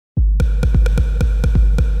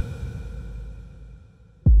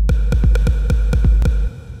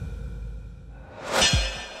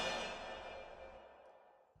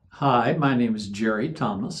Hi, my name is Jerry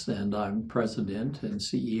Thomas, and I'm President and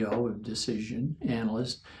CEO of Decision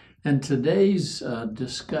Analyst. And today's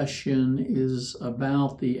discussion is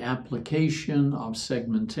about the application of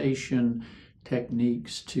segmentation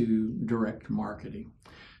techniques to direct marketing.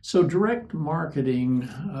 So direct marketing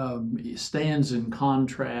stands in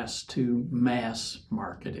contrast to mass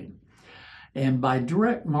marketing. And by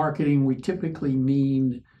direct marketing, we typically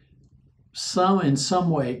mean in some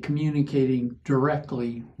way communicating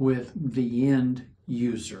directly with the end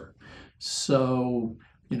user. So,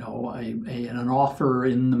 an offer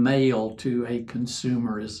in the mail to a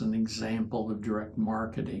consumer is an example of direct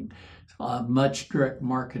marketing. Much direct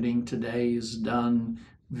marketing today is done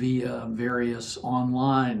via various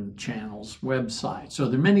online channels, websites. So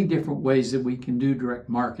there are many different ways that we can do direct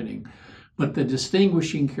marketing. But the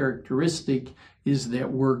distinguishing characteristic is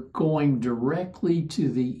that we're going directly to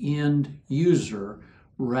the end user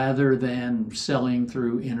rather than selling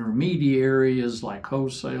through intermediaries like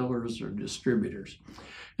wholesalers or distributors.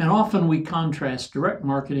 And often we contrast direct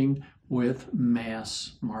marketing with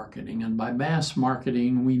mass marketing. And by mass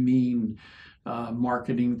marketing, we mean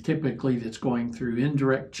marketing typically that's going through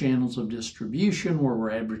indirect channels of distribution where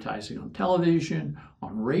we're advertising on television,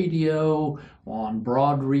 on radio, on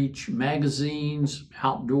broad reach magazines,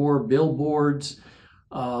 outdoor billboards,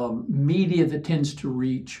 media that tends to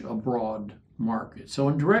reach a broad market. So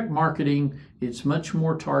in direct marketing, it's much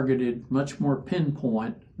more targeted, much more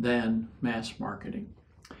pinpoint than mass marketing.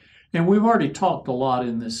 And we've already talked a lot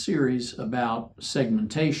in this series about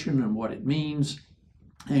segmentation and what it means,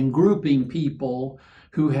 and grouping people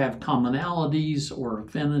who have commonalities or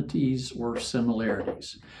affinities or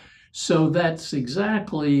similarities. So that's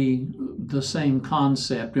exactly the same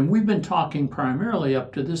concept. And we've been talking primarily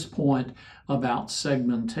up to this point about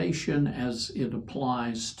segmentation as it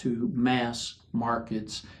applies to mass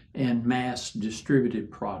markets and mass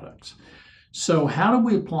distributed products. So how do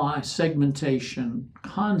we apply segmentation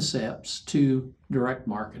concepts to direct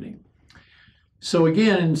marketing? So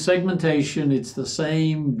again, in segmentation, it's the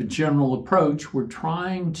same general approach. We're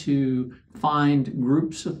trying to find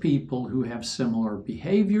groups of people who have similar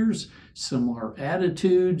behaviors, similar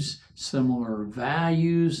attitudes, similar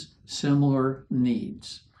values, similar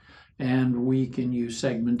needs. And we can use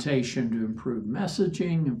segmentation to improve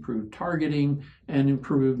messaging, improve targeting, and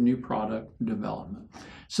improve new product development.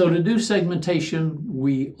 So to do segmentation,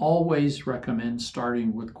 we always recommend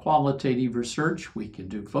starting with qualitative research. We can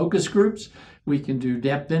do focus groups, we can do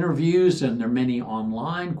depth interviews, and there are many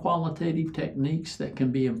online qualitative techniques that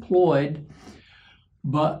can be employed.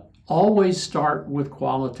 But always start with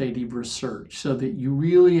qualitative research so that you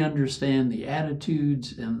really understand the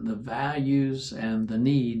attitudes and the values and the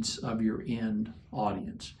needs of your end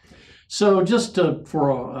audience. So just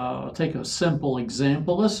to take a simple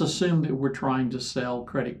example, let's assume that we're trying to sell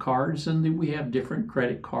credit cards and that we have different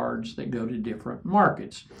credit cards that go to different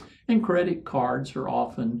markets. And credit cards are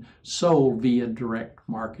often sold via direct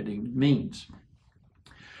marketing means.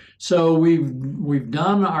 So we've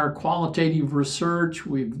done our qualitative research.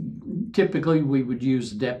 Typically we would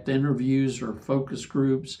use depth interviews or focus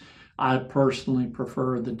groups. I personally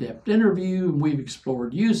prefer the depth interview. We've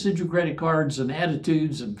explored usage of credit cards and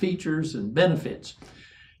attitudes and features and benefits.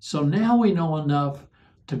 So now we know enough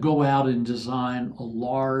to go out and design a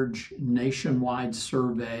large nationwide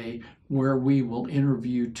survey where we will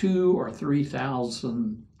interview 2,000 or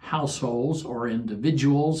 3,000 households or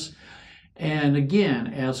individuals. And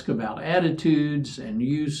again, ask about attitudes and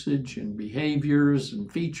usage and behaviors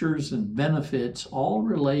and features and benefits, all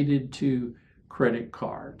related to credit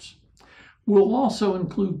cards. We'll also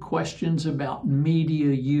include questions about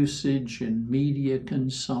media usage and media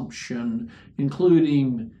consumption,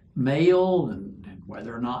 including mail and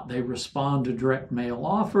whether or not they respond to direct mail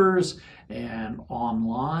offers, and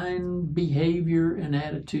online behavior and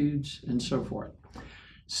attitudes, and so forth.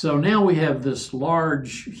 So now we have this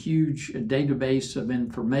large, huge database of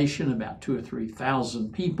information about 2,000 or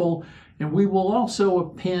 3,000 people, and we will also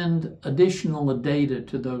append additional data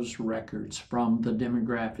to those records from the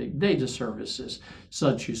demographic data services,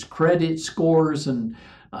 such as credit scores, and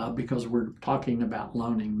because we're talking about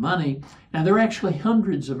loaning money. And there are actually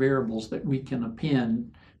hundreds of variables that we can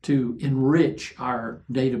append to enrich our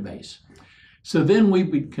database. So then we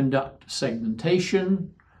would conduct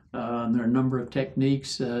segmentation. And there are a number of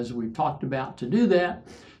techniques, as we've talked about, to do that.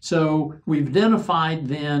 So we've identified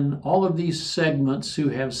then all of these segments who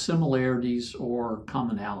have similarities or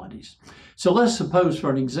commonalities. So let's suppose, for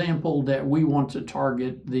an example, that we want to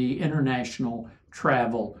target the international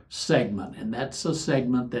travel segment, and that's a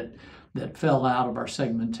segment that fell out of our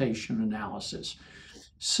segmentation analysis.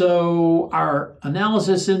 So our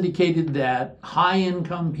analysis indicated that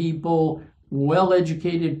high-income people,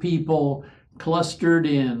 well-educated people clustered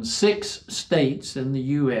in 6 states in the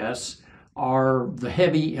U.S. are the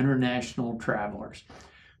heavy international travelers.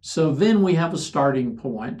 So then we have a starting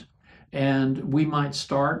point, and we might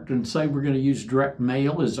start and say we're going to use direct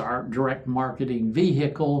mail as our direct marketing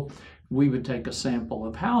vehicle. We would take a sample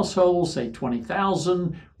of households, say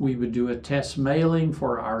 20,000. We would do a test mailing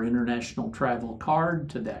for our international travel card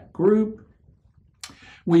to that group.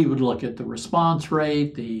 We would look at the response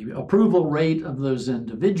rate, the approval rate of those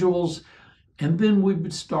individuals, and then we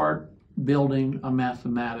would start building a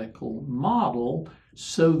mathematical model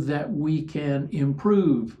so that we can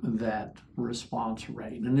improve that response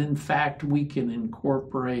rate. And in fact, we can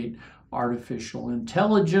incorporate artificial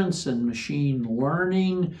intelligence and machine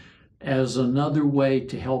learning as another way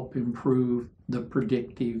to help improve the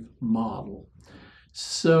predictive model.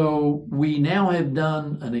 So we now have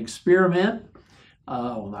done an experiment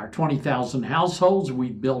with our 20,000 households. We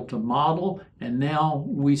built a model, and now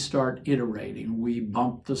we start iterating. We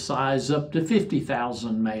bump the size up to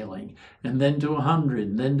 50,000 mailing, and then to 100,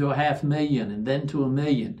 and then to 500,000, and then to 1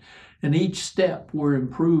 million. And each step we're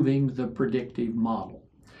improving the predictive model.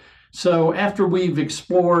 So after we've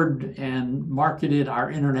explored and marketed our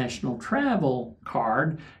international travel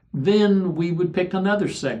card, then we would pick another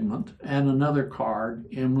segment and another card,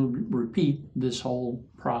 and we would repeat this whole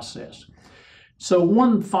process. So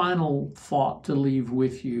one final thought to leave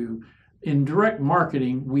with you. In direct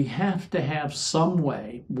marketing, we have to have some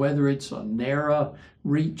way, whether it's a narrow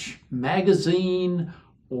reach magazine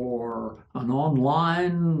or an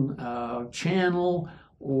online channel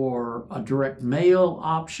or a direct mail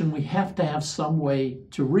option, we have to have some way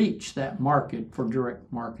to reach that market for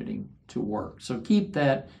direct marketing to work. So keep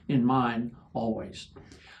that in mind always.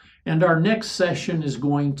 And our next session is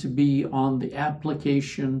going to be on the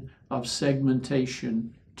application of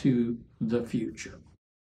segmentation to the future.